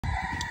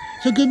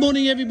So good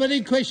morning,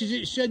 everybody. Chris, is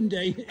it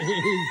Sunday? It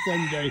is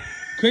Sunday.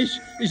 Chris,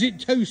 is it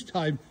toast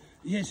time?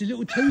 Yeah, it's a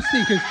little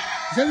toasty because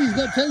Zoe's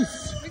got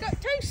toast. We got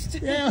toast.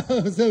 Yeah,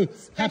 so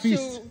happy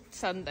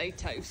Sunday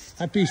toast.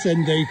 Happy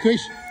Sunday, Chris.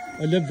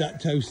 I love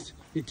that toast.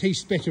 It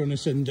tastes better on a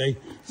Sunday.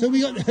 So we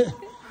got Edward,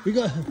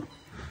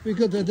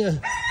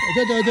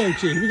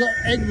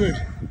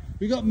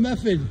 we got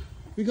muffin,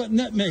 we got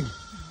nutmeg.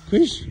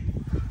 Chris,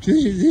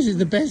 this is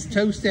the best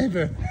toast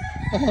ever.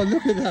 Oh,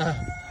 look at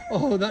that.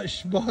 Oh, that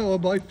smile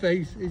on my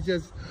face is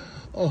just,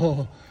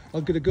 oh,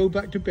 I'm going to go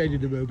back to bed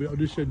in a moment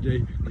on a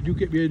Sunday. Could you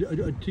get me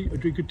a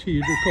drink of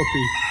tea and a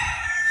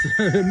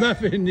coffee?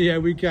 Muffin, yeah,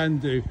 we can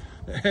do.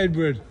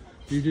 Edward,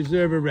 you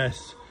deserve a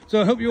rest.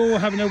 So I hope you're all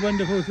having a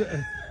wonderful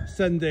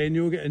Sunday and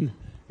you're getting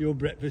your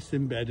breakfast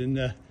in bed.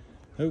 And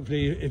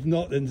hopefully, if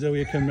not, then Zoe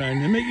will come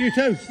round and make you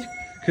toast.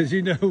 Because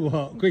you know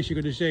what? Chris,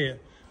 you're going to say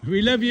it.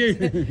 We love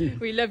you.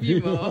 We love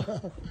you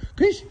more.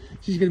 Chris,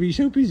 she's going to be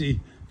so busy.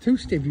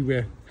 Toast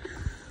everywhere.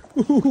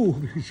 Oh,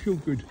 it's so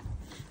good.